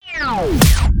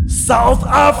South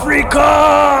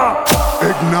Africa!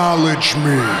 Acknowledge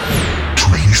me.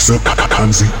 Teresa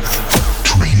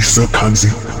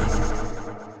Kanzi.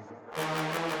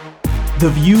 The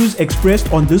views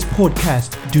expressed on this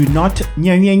podcast do not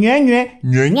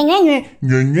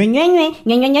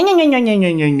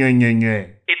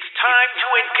It's time to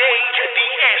engage the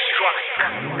airstrike.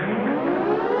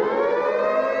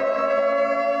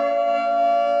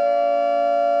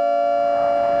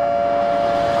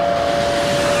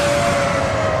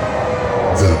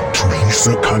 The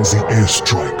Teresa Kanzi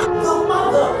airstrike. The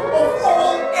mother of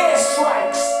all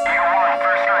airstrikes.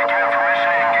 First strike, you have permission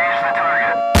to engage the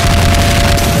target.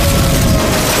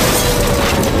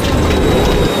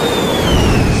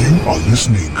 You are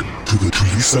listening to the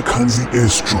Teresa Kanzi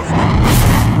airstrike.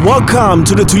 Welcome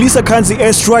to the Tulisa Kanzi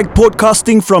Airstrike,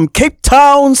 podcasting from Cape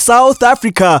Town, South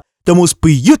Africa, the most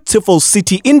beautiful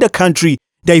city in the country.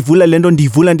 Daivula Lendon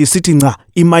Divula the city nga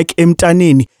Mike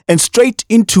Mtaneni, and straight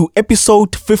into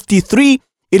episode 53.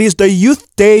 It is the Youth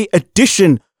Day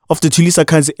edition of the Tulisa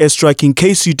Kanzi Airstrike. In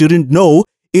case you didn't know,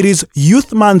 it is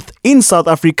Youth Month in South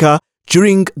Africa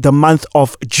during the month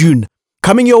of June.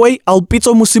 Coming your way, I'll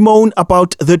Albito Musimone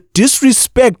about the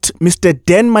disrespect Mr.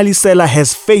 Dan Malisela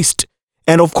has faced.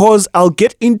 And of course, I'll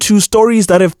get into stories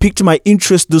that have piqued my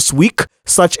interest this week,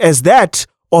 such as that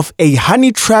of a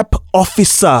honey trap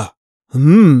officer.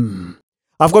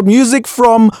 I've got music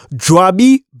from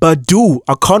Dwabi Badu.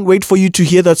 I can't wait for you to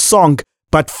hear that song.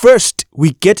 But first,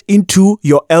 we get into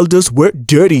Your Elders Were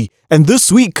Dirty. And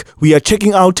this week, we are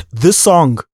checking out this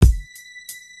song.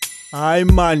 Aye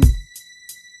man.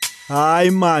 Aye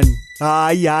man.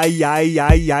 Aye, aye, aye,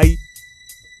 aye, aye.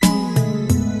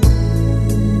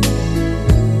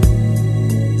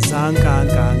 Sang kang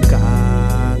kang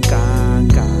kang kang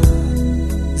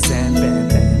kang. Sen bam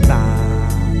bam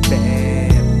bam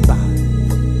bam bam.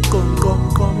 Gong gong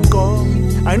gong gong.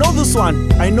 I know this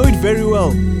one. I know it very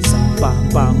well. Sang bam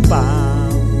bam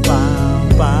bam bam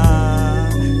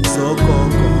bam. So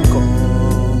gong gong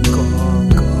gong gong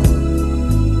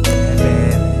gong.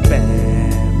 Bam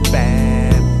bam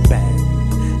bam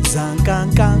bam. Sang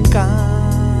kang kang kang.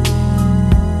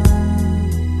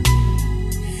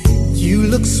 You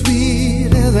look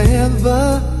sweet as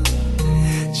ever,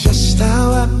 just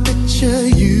how I picture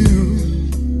you.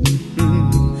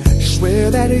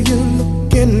 Swear that you're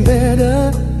looking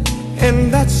better,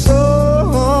 and that's so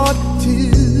hard to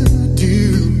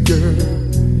do,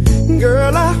 girl.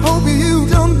 Girl, I hope you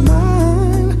don't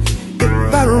mind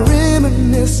if I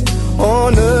reminisce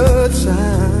on a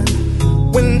time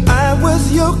when I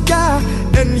was your guy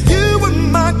and you were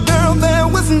my girl. There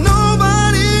was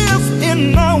nobody else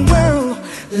in my world.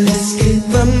 Let's keep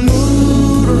the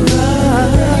mood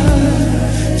right.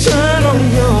 Turn on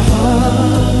your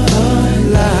heart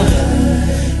light.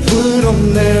 Put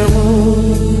on their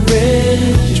own red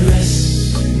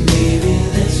dress.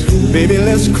 Baby,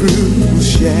 let's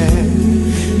cruise, yeah.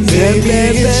 Baby,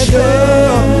 it's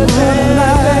your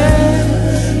life.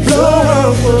 Blow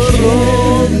up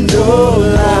your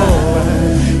light.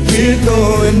 We're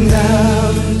going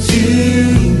down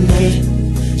tonight.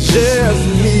 Just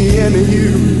me and you.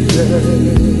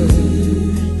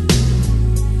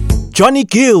 Johnny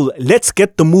Gill, Let's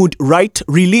Get the Mood Right,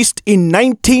 released in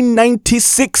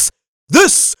 1996.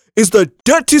 This is the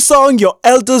dirty song your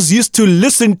elders used to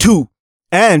listen to.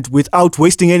 And without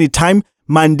wasting any time,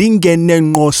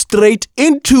 Mandingene go straight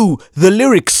into the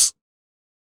lyrics.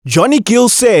 Johnny Gill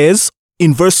says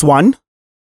in verse 1,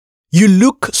 "You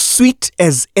look sweet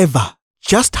as ever,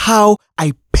 just how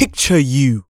I picture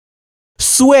you.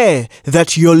 Swear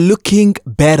that you're looking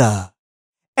better.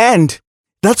 And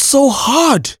that's so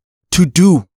hard to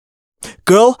do.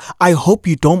 Girl, I hope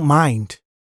you don't mind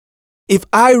if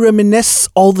I reminisce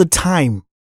all the time.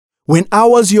 When I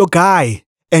was your guy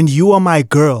and you were my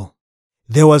girl,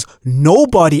 there was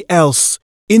nobody else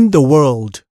in the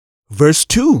world." Verse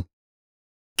 2.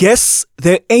 "Guess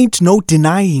there ain't no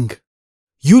denying.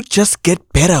 You just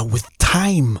get better with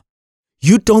time.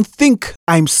 You don't think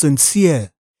I'm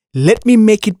sincere. Let me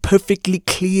make it perfectly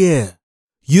clear.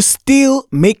 You still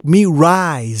make me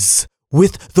rise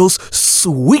with those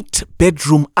sweet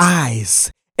bedroom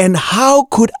eyes. And how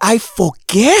could I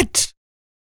forget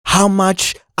how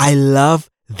much I love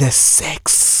the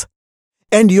sex?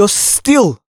 And you're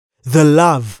still the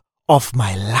love of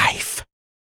my life."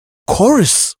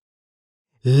 Chorus.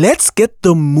 "Let's get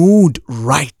the mood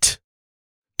right.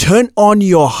 Turn on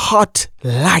your hot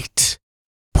light.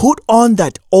 Put on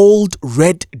that old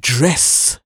red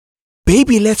dress.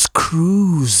 Baby, let's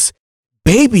cruise.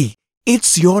 Baby,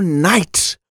 it's your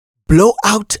night. Blow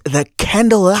out the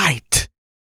candlelight.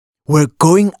 We're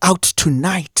going out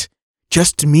tonight.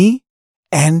 Just me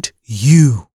and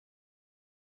you.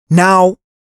 Now,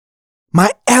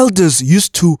 my elders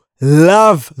used to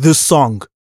love this song.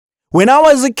 When I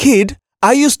was a kid,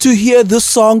 I used to hear this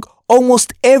song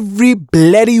almost every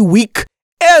bloody week,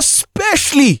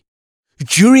 especially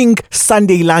during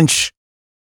Sunday lunch.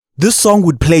 This song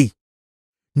would play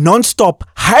non-stop,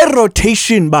 high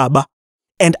rotation, Baba.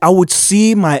 And I would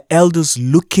see my elders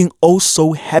looking oh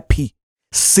so happy,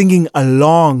 singing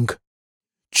along.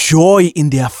 Joy in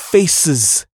their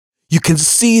faces. You can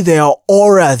see their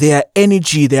aura, their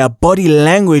energy, their body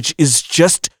language is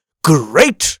just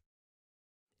great.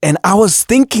 And I was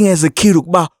thinking as a kid,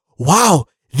 wow,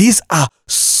 these are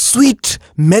sweet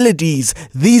melodies.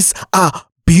 These are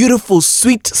beautiful,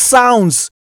 sweet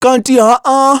sounds. Kanti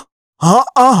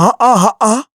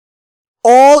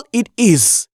all it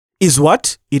is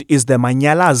what? It is the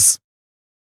manyalas.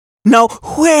 Now,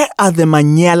 where are the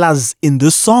manyalas in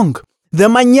this song? The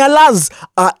manyalas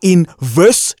are in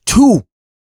verse 2.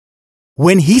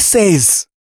 When he says,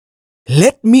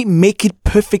 let me make it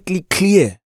perfectly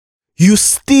clear. You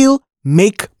still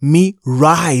make me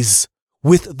rise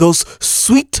with those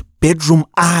sweet bedroom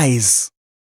eyes.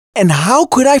 And how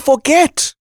could I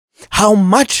forget how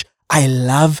much I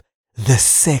love the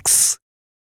sex?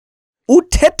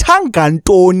 Uthetha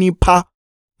ngantoni pha?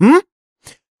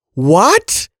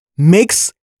 What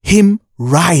makes him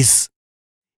rise?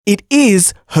 It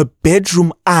is her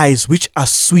bedroom eyes which are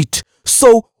sweet.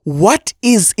 So what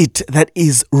is it that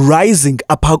is rising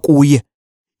apha kuye?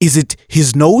 Is it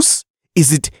his nose?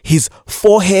 Is it his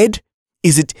forehead?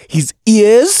 Is it his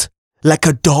ears? Like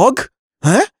a dog?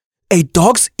 A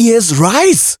dog's ears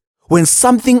rise when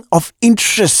something of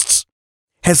interest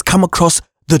has come across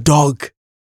the dog.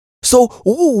 So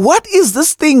what is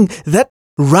this thing that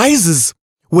rises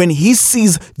when he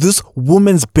sees this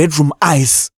woman's bedroom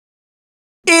eyes?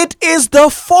 It is the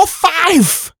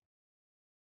 4-5.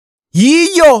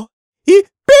 Yiyo.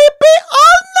 Pee-pee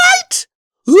all night.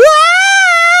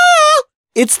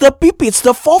 It's the pee-pee. It's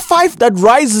the 4-5 that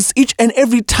rises each and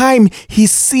every time he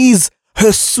sees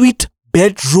her sweet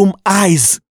bedroom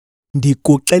eyes.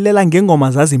 Ndikuxelela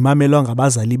ngengoma zazimamelwa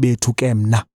ngabazali bethu ke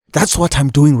mna. That's what I'm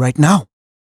doing right now.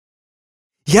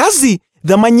 Yazi,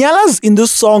 the manyalas in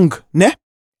this song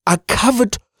are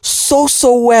covered so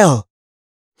well.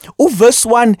 Verse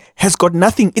 1 has got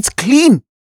nothing. It's clean.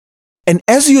 And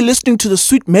as you're listening to the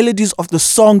sweet melodies of the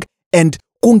song and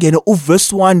kungena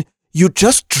verse 1, you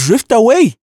just drift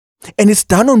away. And it's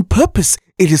done on purpose.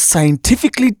 It is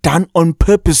scientifically done on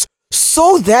purpose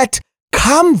so that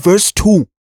come verse 2,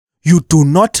 you do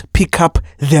not pick up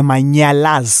the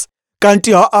manyalas.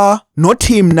 Kanti not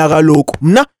him nagaloku.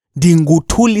 Mna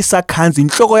ndinguthulisa khanzi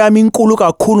inhloko yami inkulu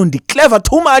kakhulu clever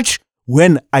too much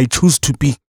when I choose to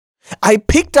be. I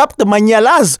picked up the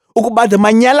manyalas. Ukuba the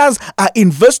manyalas are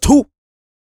in verse 2.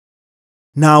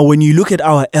 Now, when you look at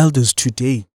our elders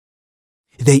today,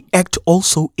 they act all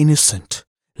so innocent,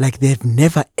 like they've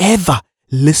never ever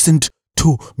listened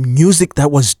to music that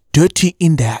was dirty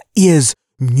in their ears,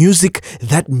 music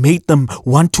that made them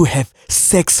want to have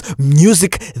sex,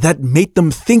 music that made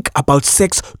them think about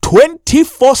sex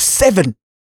 24/7.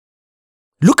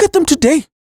 Look at them today.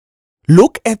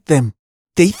 Look at them.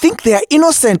 They think they are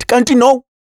innocent, can't you know?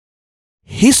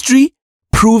 History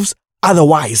proves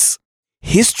otherwise.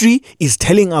 History is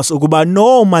telling us, Okuba,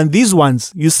 no man, these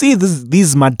ones, you see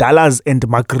these Madalas and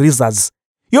Magrizas,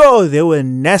 they were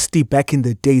nasty back in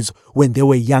the days when they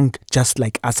were young, just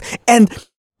like us. And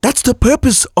that's the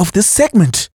purpose of this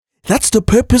segment. That's the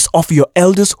purpose of Your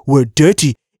Elders Were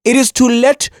Dirty. It is to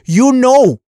let you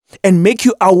know and make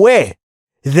you aware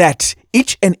that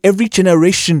each and every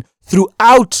generation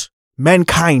throughout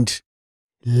mankind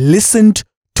listened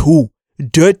to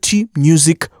dirty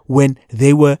music when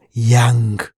they were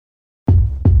young.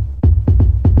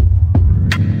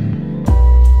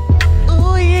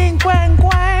 Ooh, ying quang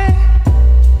quang.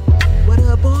 What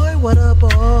a boy, what a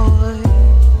boy.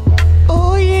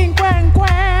 Ooh, ying quang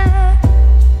quang.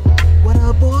 What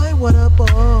a boy, what a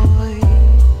boy.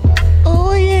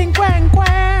 Ooh, ying quang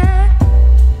quang.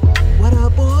 What a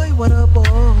boy, what a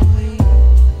boy.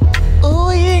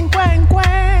 Ooh, ying quang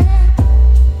quang.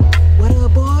 What a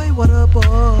boy, what a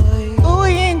boy. Ooh,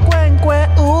 ying quang quang.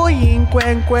 Ooh, ying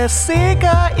quang quang.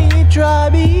 Sika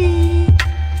idrabi.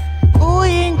 Ooh,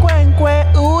 ying quang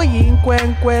quang. Ooh, ying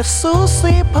quang quang.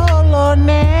 Susi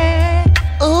polone.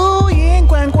 Ooh, ying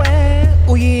quang quang.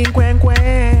 Ooh, ying quang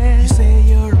quang. You say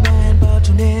you're mine, but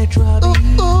you need trouble.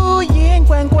 Ooh, ying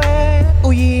quang quang.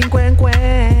 Ooh, ying quang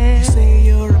quang. You say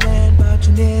you're mine, but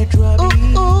you need trouble.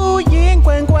 Ooh, ying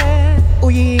quang quang. Ooh,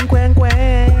 ying quang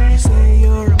quang. You say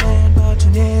you're a man, but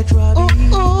you need trouble.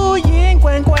 Ooh, ying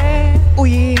quang quang. Ooh,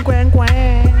 ying quang quang.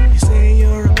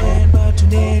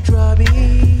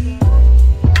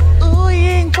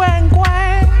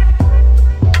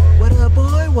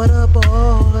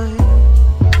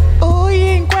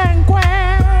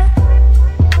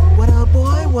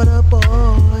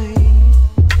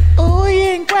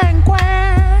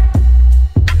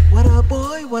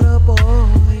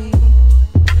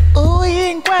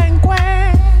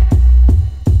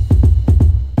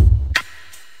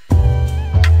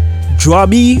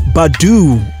 Dwabi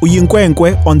Badu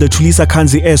Uyinkwenkwe on the Tulisa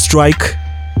Kanzi airstrike.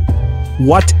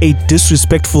 What a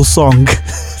disrespectful song.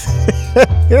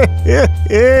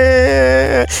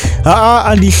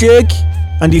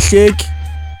 Andihleki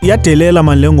iyadelela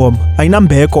man le ngoma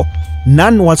ayinambeko,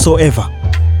 none whatsoever.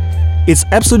 It's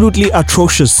absolutely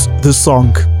atrocious, this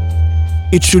song.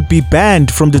 It should be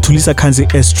banned from the Tulisa Kanzi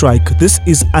airstrike. This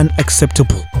is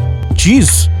unacceptable.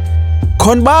 Jeez.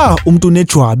 Konba umntu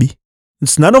nejwabi.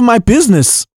 It's none of my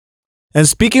business. And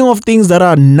speaking of things that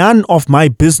are none of my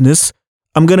business,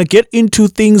 I'm going to get into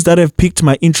things that have piqued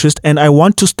my interest, and I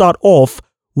want to start off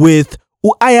with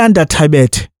Ayanda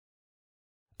Tabete.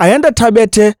 Ayanda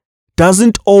Tabete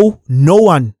doesn't owe no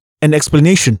one an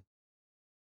explanation.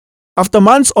 After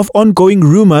months of ongoing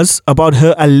rumors about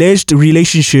her alleged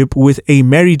relationship with a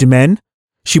married man,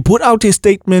 she put out a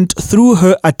statement through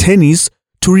her attorneys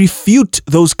to refute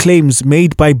those claims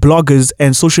made by bloggers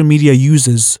and social media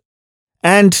users.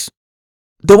 And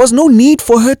there was no need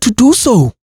for her to do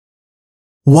so.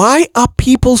 Why are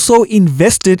people so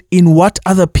invested in what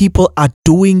other people are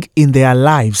doing in their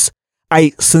lives?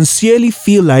 I sincerely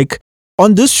feel like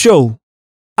on this show,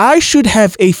 I should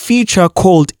have a feature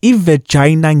called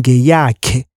Ivagina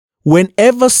Ngeyakhe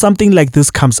whenever something like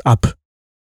this comes up.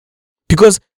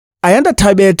 Because Ayanda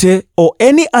Tabete or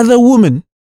any other woman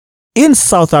in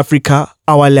South Africa,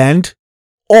 our land,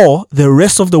 or the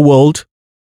rest of the world,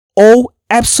 owe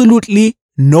absolutely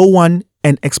no one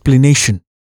an explanation.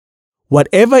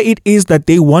 Whatever it is that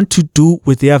they want to do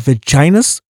with their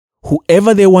vaginas,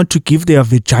 whoever they want to give their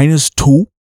vaginas to,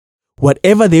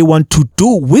 whatever they want to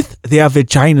do with their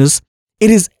vaginas, it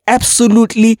is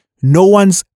absolutely no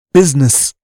one's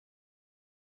business.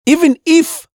 Even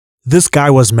if this guy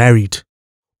was married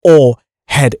or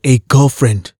had a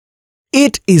girlfriend,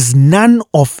 it is none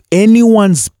of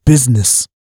anyone's business.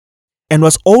 And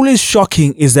what's always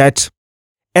shocking is that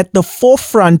at the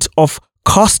forefront of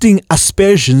casting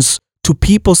aspersions to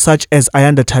people such as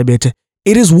Ayanda Tabete,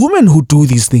 it is women who do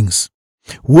these things.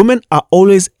 Women are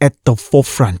always at the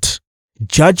forefront,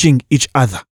 judging each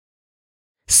other,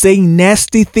 saying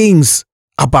nasty things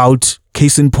about,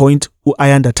 case in point,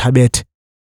 Ayanda Tabete.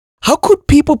 How could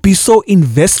people be so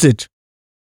invested?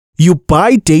 You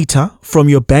buy data from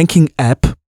your banking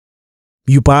app.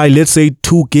 You buy, let's say,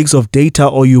 2 gigs of data,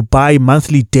 or you buy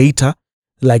monthly data,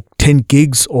 like 10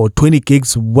 gigs or 20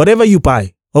 gigs, whatever you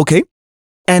buy, okay?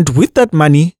 And with that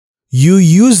money, you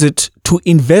use it to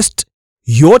invest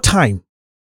your time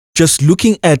just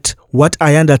looking at what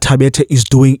Ayanda Tabete is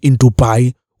doing in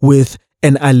Dubai with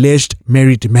an alleged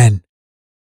married man.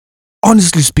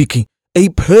 Honestly speaking, a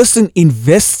person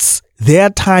invests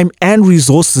their time and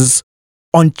resources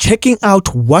on checking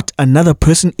out what another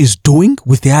person is doing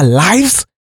with their lives?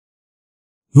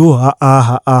 And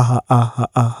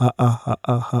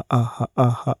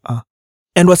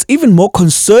what's even more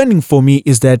concerning for me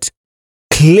is that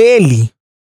clearly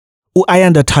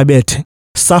Ayanda Tabete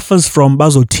suffers from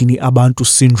Bazotini Abantu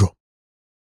syndrome.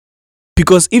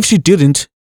 Because if she didn't,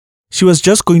 she was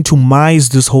just going to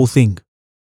mize this whole thing.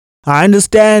 I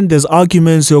understand there's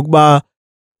arguments, Yogba,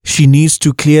 she needs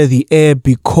to clear the air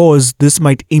because this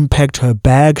might impact her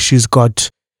bag. She's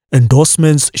got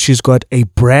endorsements. She's got a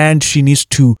brand she needs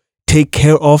to take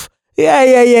care of.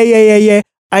 Yeah.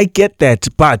 I get that.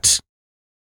 But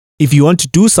if you want to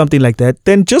do something like that,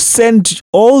 then just send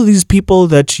all these people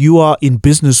that you are in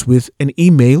business with an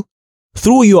email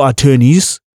through your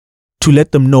attorneys to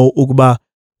let them know, Ugba,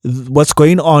 what's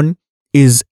going on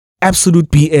is absolute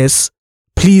BS.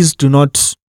 Please do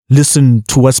not listen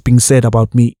to what's being said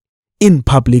about me in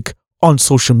public on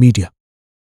social media.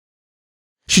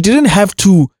 She didn't have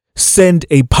to send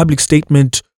a public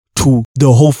statement to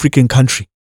the whole freaking country.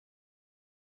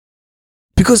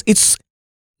 Because it's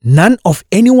none of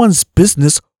anyone's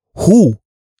business who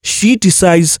she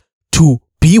decides to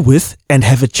be with and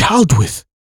have a child with.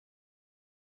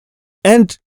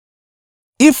 And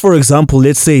if, for example,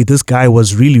 let's say this guy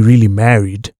was really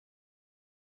married,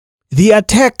 the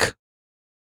attack,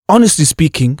 honestly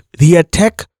speaking, the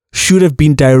attack should have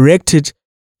been directed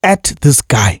at this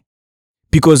guy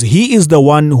because he is the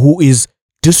one who is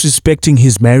disrespecting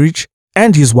his marriage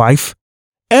and his wife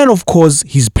and, of course,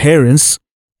 his parents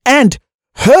and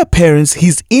her parents,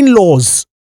 his in-laws,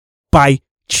 by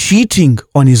cheating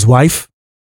on his wife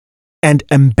and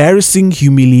embarrassing,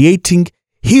 humiliating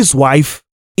his wife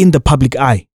in the public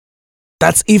eye.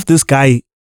 That's if this guy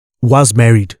was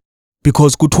married,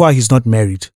 because Kutwa he's not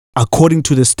married, according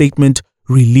to the statement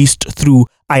released through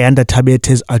Ayanda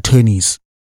Tabete's attorneys.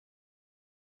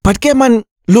 But Keman,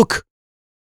 look,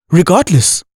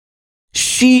 regardless,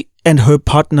 she and her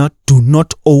partner do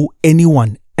not owe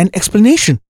anyone an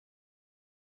explanation.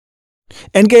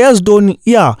 And guys don't,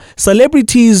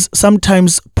 celebrities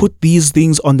sometimes put these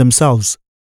things on themselves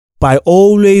by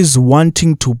always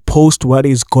wanting to post what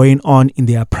is going on in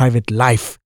their private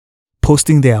life.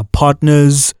 Posting their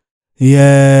partners,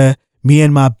 me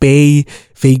and my bae,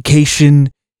 vacation,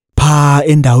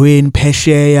 endaweni,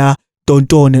 pesheya,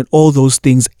 tonton, and all those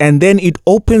things. And then it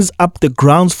opens up the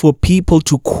grounds for people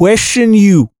to question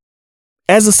you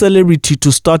as a celebrity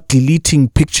to start deleting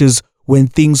pictures when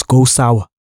things go sour.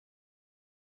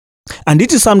 And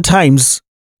it is sometimes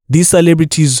these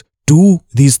celebrities do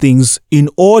these things in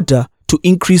order to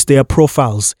increase their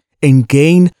profiles and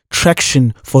gain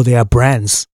traction for their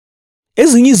brands.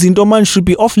 Ezinye izinto man should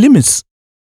be off limits.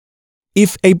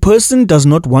 If a person does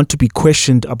not want to be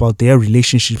questioned about their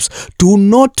relationships, do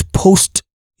not post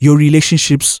your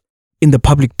relationships in the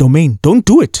public domain. Don't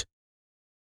do it.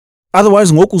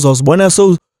 Otherwise, ngoku uzawuzibona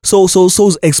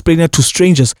so explaining to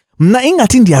strangers. Mna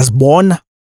ingathi ndiyazibona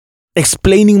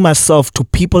explaining myself to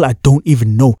people I don't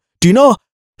even know. Do you know,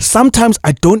 sometimes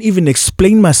I don't even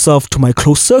explain myself to my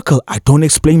close circle. I don't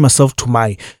explain myself to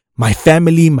my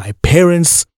family, my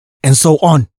parents, and so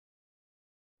on.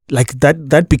 Like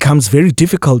that becomes very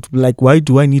difficult. Like, why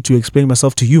do I need to explain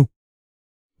myself to you?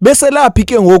 Bese lapho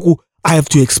ke ngoku I have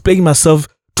to explain myself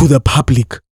to the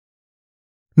public.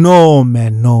 No,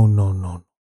 man, no.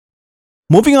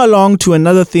 Moving along to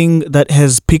another thing that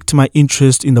has piqued my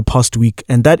interest in the past week,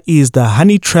 and that is the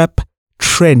honey trap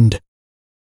trend.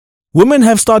 Women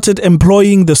have started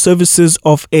employing the services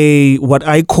of what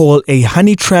I call a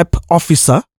honey trap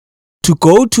officer to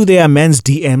go to their men's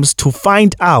DMs to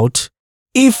find out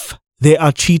if they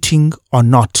are cheating or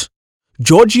not.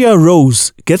 Georgia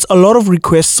Rose gets a lot of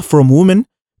requests from women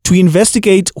to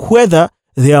investigate whether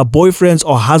their boyfriends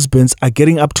or husbands are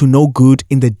getting up to no good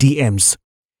in the DMs.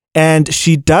 And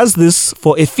she does this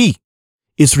for a fee.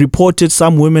 It's reported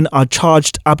some women are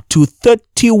charged up to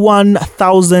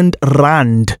 31,000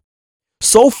 rand.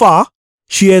 So far,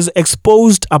 she has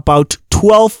exposed about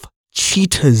 12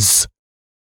 cheaters.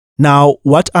 Now,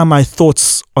 what are my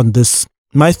thoughts on this?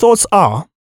 My thoughts are,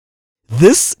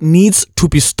 this needs to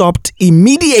be stopped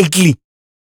immediately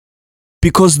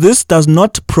because this does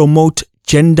not promote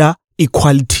gender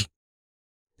equality.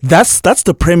 That's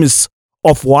the premise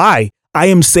of why I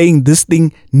am saying this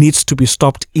thing needs to be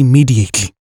stopped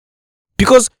immediately.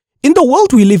 Because in the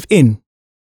world we live in,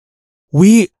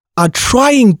 we are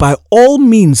trying by all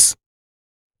means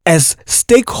as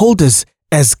stakeholders,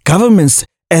 as governments,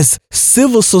 as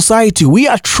civil society, we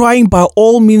are trying by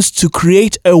all means to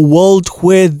create a world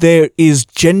where there is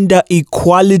gender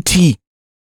equality.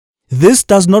 This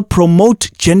does not promote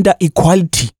gender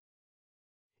equality.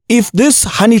 If this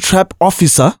honey trap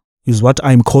officer, is what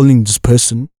I'm calling this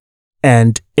person,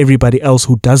 and everybody else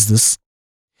who does this,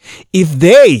 if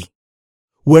they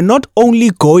were not only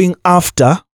going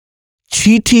after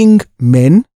cheating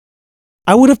men,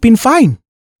 I would have been fine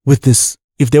with this.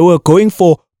 If they were going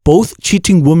for both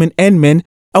cheating women and men,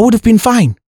 I would have been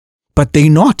fine. But they're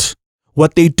not.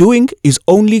 What they're doing is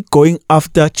only going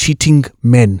after cheating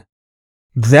men.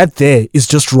 That there is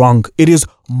just wrong. It is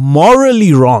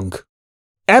morally wrong.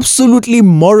 Absolutely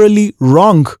morally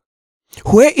wrong.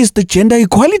 Where is the gender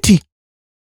equality?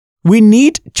 We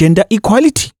need gender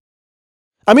equality.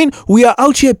 I mean, we are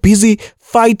out here busy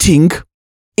fighting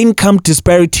income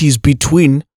disparities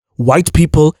between white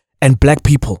people and black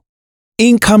people.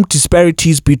 Income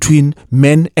disparities between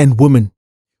men and women.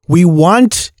 We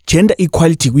want gender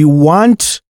equality. We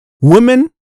want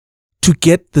women to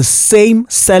get the same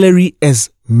salary as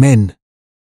men.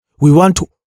 We want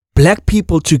black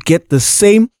people to get the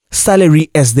same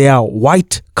salary as their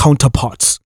white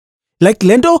counterparts. Like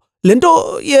Lendo,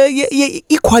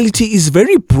 equality is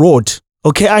very broad.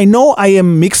 Okay, I know I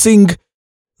am mixing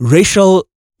racial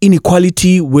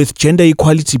inequality with gender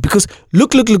equality because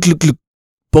look.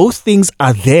 Both things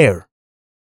are there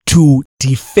to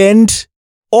defend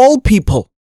all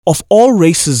people of all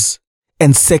races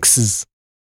and sexes.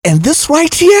 And this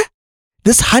right here,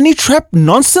 this honey trap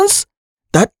nonsense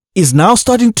that is now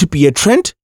starting to be a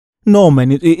trend, no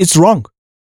man, it's wrong.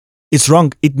 It's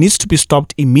wrong. It needs to be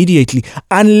stopped immediately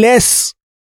unless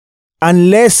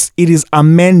it is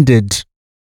amended.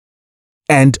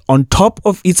 And on top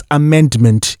of its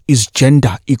amendment is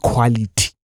gender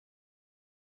equality.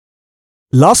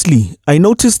 Lastly, I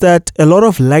noticed that a lot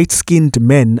of light-skinned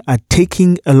men are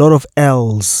taking a lot of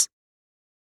L's.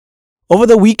 Over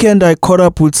the weekend, I caught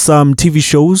up with some TV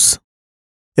shows,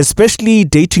 especially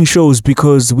dating shows,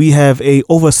 because we have an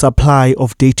oversupply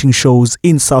of dating shows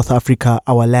in South Africa,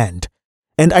 our land.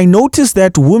 And I noticed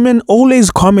that women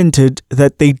always commented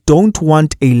that they don't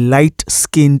want a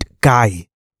light-skinned guy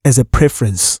as a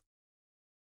preference.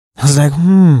 I was like,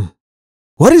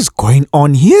 what is going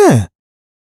on here?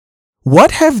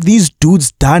 What have these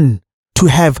dudes done to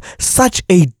have such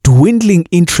a dwindling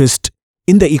interest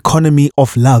in the economy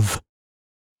of love?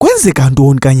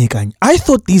 I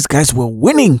thought these guys were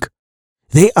winning.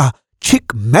 They are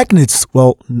chick magnets.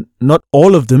 Well, not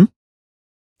all of them.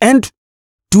 And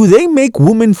do they make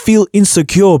women feel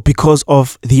insecure because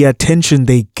of the attention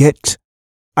they get?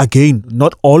 Again,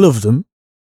 not all of them.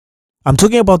 I'm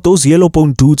talking about those yellow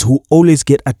bone dudes who always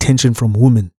get attention from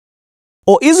women.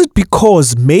 Or is it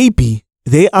because maybe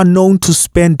they are known to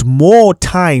spend more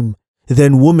time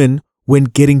than women when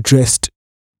getting dressed?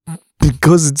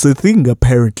 Because it's a thing,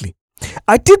 apparently.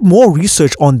 I did more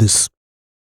research on this.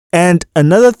 And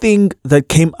another thing that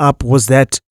came up was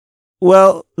that,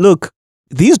 well, look,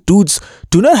 these dudes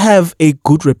do not have a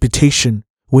good reputation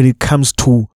when it comes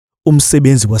to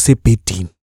umsebenzi wasebedini.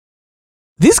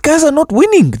 These guys are not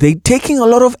winning. They're taking a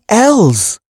lot of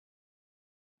L's.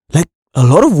 Like, a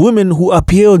lot of women who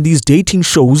appear on these dating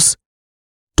shows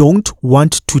don't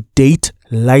want to date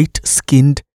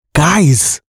light-skinned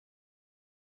guys.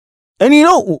 And you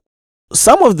know,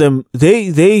 some of them,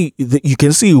 they you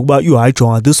can see about you,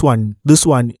 this one,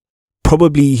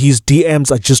 probably his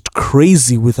DMs are just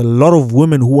crazy with a lot of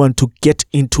women who want to get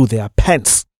into their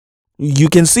pants. You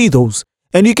can see those.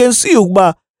 And you can see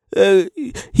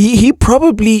he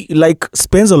probably like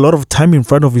spends a lot of time in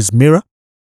front of his mirror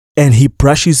and he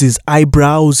brushes his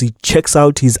eyebrows, he checks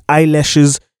out his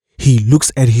eyelashes, he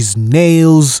looks at his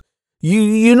nails.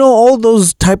 You know, all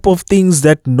those type of things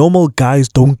that normal guys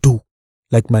don't do,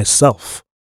 like myself.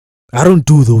 I don't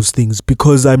do those things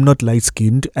because I'm not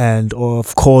light-skinned, and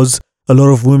of course, a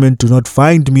lot of women do not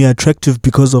find me attractive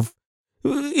because of,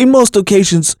 in most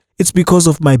occasions, it's because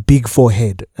of my big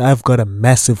forehead. I've got a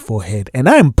massive forehead and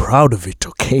I'm proud of it,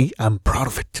 okay? I'm proud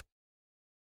of it.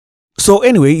 So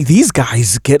anyway, these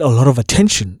guys get a lot of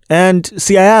attention. And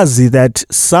siyazi that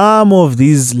some of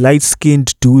these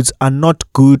light-skinned dudes are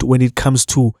not good when it comes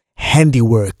to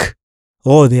handiwork.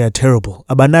 Oh, they are terrible.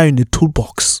 Abanayo in the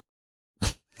toolbox.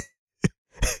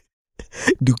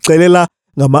 Ndikuxelela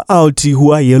ngama-outie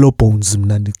who are yellow bones.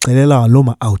 Mna ndikuxelela ngalo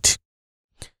ma-outie.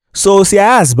 So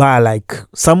siyazi ba, like,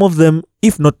 some of them,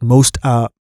 if not most, are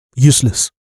useless.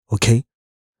 Okay?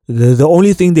 The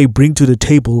only thing they bring to the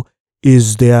table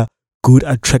is their good,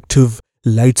 attractive,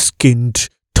 light-skinned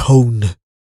tone.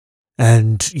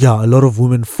 And yeah, a lot of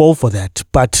women fall for that.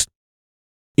 But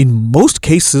in most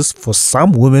cases, for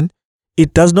some women,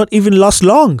 it does not even last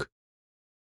long.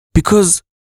 Because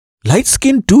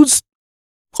light-skinned dudes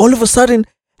all of a sudden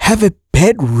have a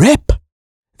bad rep.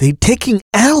 They're taking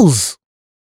L's.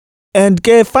 And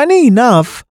funny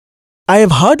enough, I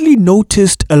have hardly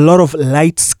noticed a lot of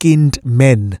light-skinned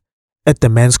men at the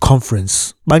men's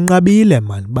conference. Banqabile,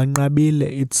 man. Banqabile.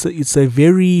 It's a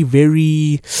very,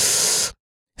 very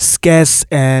scarce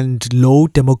and low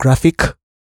demographic,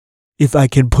 if I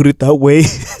can put it that way.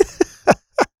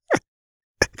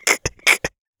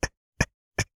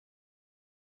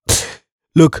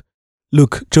 Look,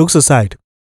 jokes aside.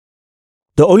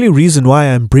 The only reason why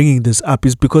I'm bringing this up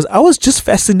is because I was just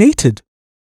fascinated.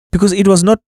 Because it was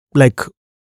not like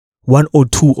 1 or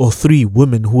 2 or 3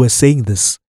 women who were saying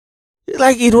this.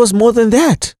 Like, it was more than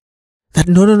that. That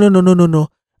no.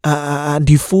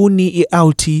 Ndifuni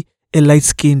outie a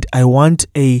light-skinned. I want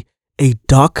a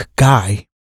dark guy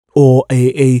or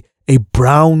a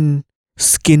brown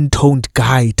skin-toned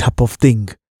guy type of thing.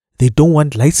 They don't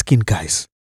want light-skinned guys.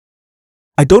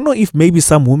 I don't know if maybe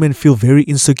some women feel very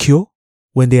insecure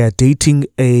when they are dating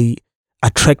a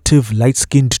attractive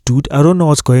light-skinned dude. I don't know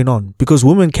what's going on, because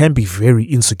women can be very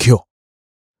insecure.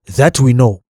 That we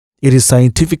know. It is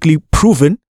scientifically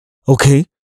proven. Okay,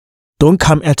 don't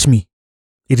come at me.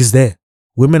 It is there.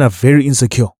 Women are very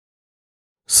insecure.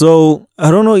 So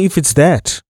I don't know if it's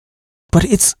that, but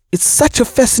it's such a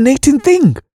fascinating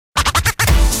thing.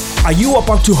 Are you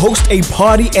about to host a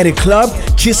party at a club,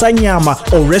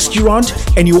 chisanyama, or restaurant,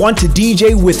 and you want to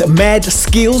DJ with mad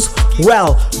skills?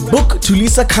 Well, book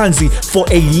Tulisa Kanzi for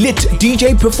a lit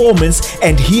DJ performance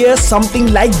and hear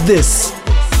something like this.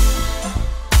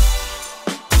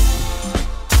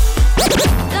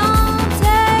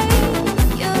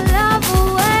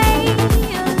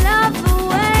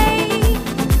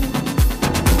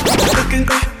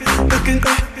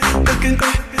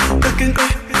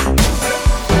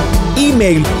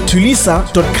 Email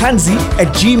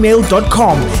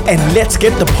tulisa.kanzi@gmail.com and let's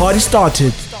get the party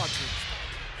started.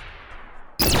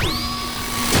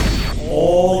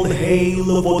 Oh All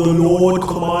hail for the Lord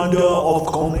Commander of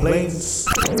Complaints.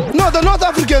 No, the North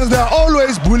Africans, they are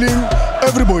always bullying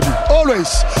everybody. Always.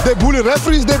 They bully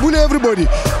referees, they bully everybody.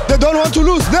 They don't want to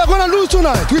lose. They're going to lose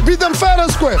tonight. We beat them fair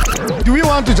and square. Do we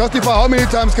want to justify how many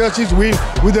times Kaizer Chiefs win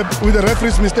with the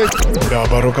referee's mistake? Yeah,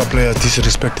 Baroka player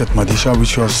disrespected Madisha,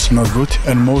 which was not good.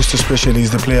 And most especially is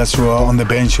the players who are on the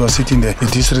bench, who are sitting there. You're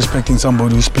disrespecting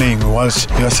somebody who's playing whilst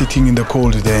you are sitting in the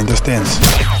cold there in the stands.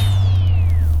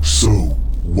 So,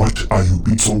 what are you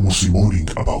Pitso Musimoning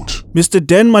about? Mr.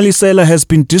 Dan Malisela has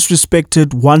been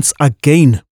disrespected once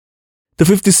again. The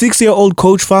 56-year-old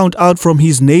coach found out from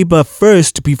his neighbor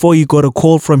first before he got a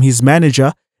call from his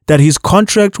manager that his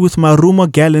contract with Marumo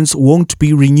Gallants won't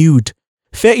be renewed.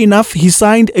 Fair enough, he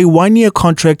signed a 1-year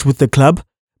contract with the club,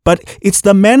 but it's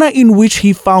the manner in which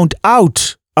he found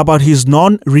out about his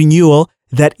non-renewal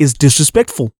that is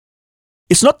disrespectful.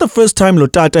 It's not the first time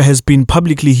Lotata has been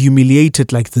publicly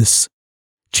humiliated like this.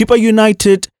 Chippa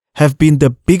United have been the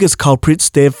biggest culprits.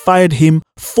 They've fired him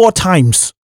 4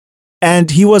 times.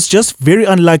 And he was just very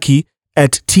unlucky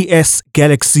at TS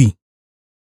Galaxy.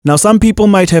 Now, some people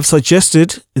might have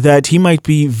suggested that he might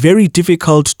be very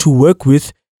difficult to work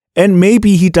with, and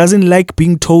maybe he doesn't like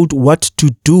being told what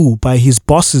to do by his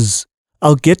bosses.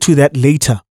 I'll get to that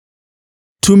later.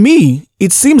 To me,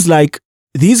 it seems like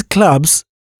these clubs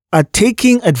are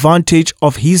taking advantage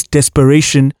of his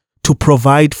desperation to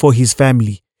provide for his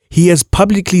family. He has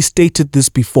publicly stated this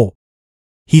before.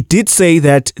 He did say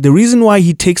that the reason why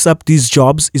he takes up these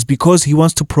jobs is because he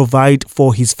wants to provide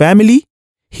for his family,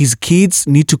 his kids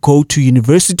need to go to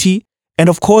university, and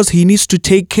of course he needs to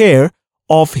take care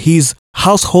of his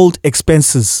household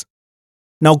expenses.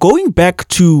 Now, going back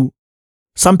to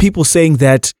some people saying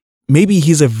that maybe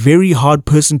he's a very hard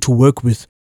person to work with.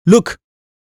 Look,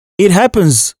 it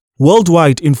happens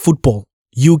worldwide in football.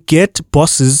 You get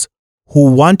bosses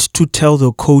who want to tell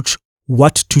the coach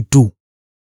what to do.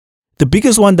 The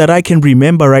biggest one that I can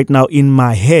remember right now in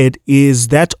my head is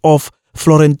that of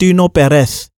Florentino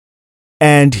Perez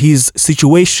and his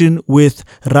situation with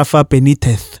Rafa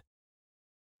Benitez.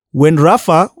 When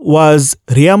Rafa was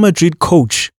Real Madrid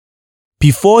coach,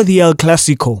 before the El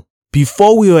Clasico,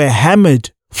 before we were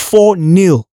hammered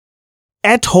 4-0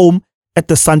 at home at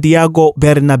the Santiago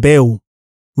Bernabeu,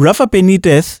 Rafa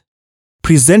Benitez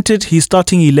presented his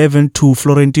starting 11 to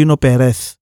Florentino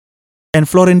Perez. And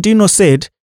Florentino said,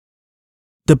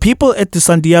 the people at the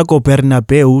Santiago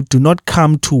Bernabeu do not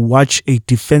come to watch a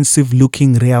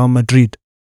defensive-looking Real Madrid.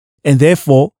 And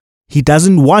therefore, he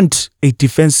doesn't want a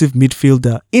defensive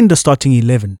midfielder in the starting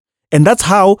 11. And that's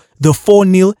how the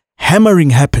 4-0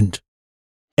 hammering happened.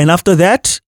 And after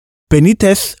that,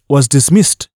 Benitez was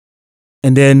dismissed.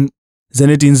 And then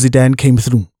Zinedine Zidane came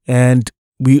through. And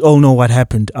we all know what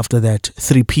happened after that.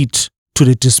 3-peat to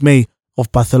the dismay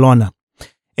of Barcelona.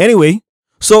 Anyway,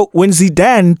 so when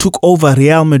Zidane took over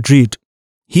Real Madrid,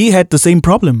 he had the same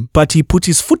problem, but he put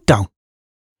his foot down.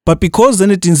 But because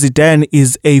Zinedine Zidane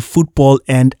is a football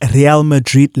and Real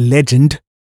Madrid legend,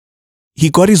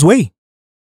 he got his way.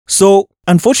 So,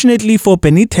 unfortunately for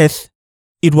Benitez,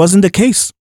 it wasn't the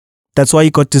case. That's why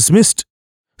he got dismissed.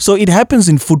 So it happens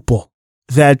in football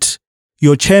that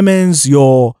your chairmans,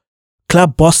 your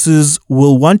club bosses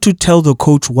will want to tell the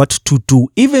coach what to do,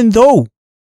 even though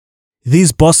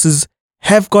these bosses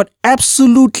have got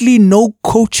absolutely no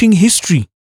coaching history.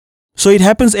 So it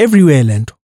happens everywhere,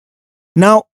 Lando.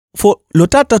 Now, for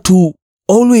Lotata to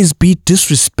always be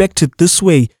disrespected this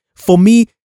way, for me,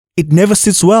 it never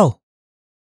sits well.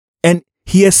 And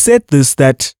he has said this,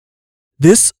 that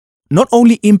this not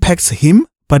only impacts him,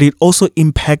 but it also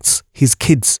impacts his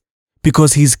kids.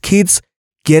 Because his kids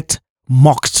get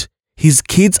mocked. His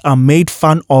kids are made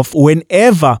fun of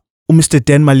whenever Mr.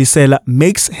 Dan Malisela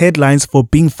makes headlines for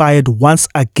being fired once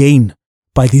again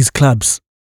by these clubs.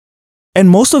 And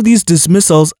most of these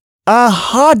dismissals are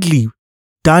hardly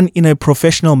done in a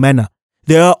professional manner.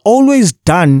 They are always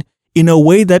done in a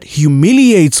way that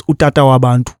humiliates Utata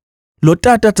Wabantu.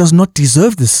 Lotata does not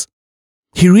deserve this.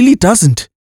 He really doesn't.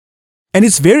 And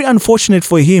it's very unfortunate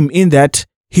for him in that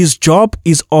his job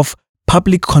is of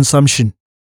public consumption.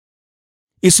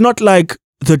 It's not like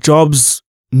the jobs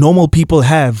normal people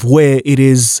have where it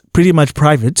is pretty much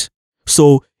private.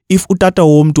 So if Utata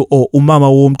Womtu or Umama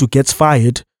Womtu gets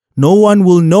fired, no one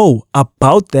will know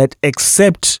about that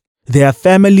except their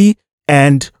family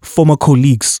and former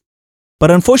colleagues.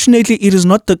 But unfortunately, it is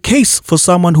not the case for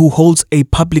someone who holds a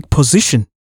public position.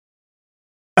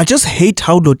 I just hate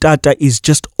how Lotata is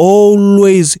just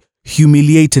always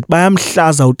humiliated. I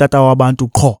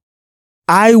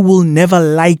will never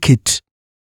like it.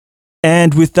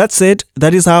 And with that said,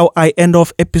 that is how I end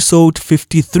off episode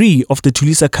 53 of the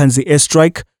Thulisa Khanzi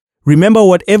Airstrike. Remember,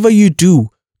 whatever you do,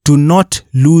 do not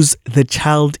lose the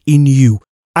child in you.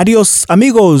 Adios,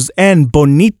 amigos, and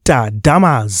bonita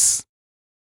damas.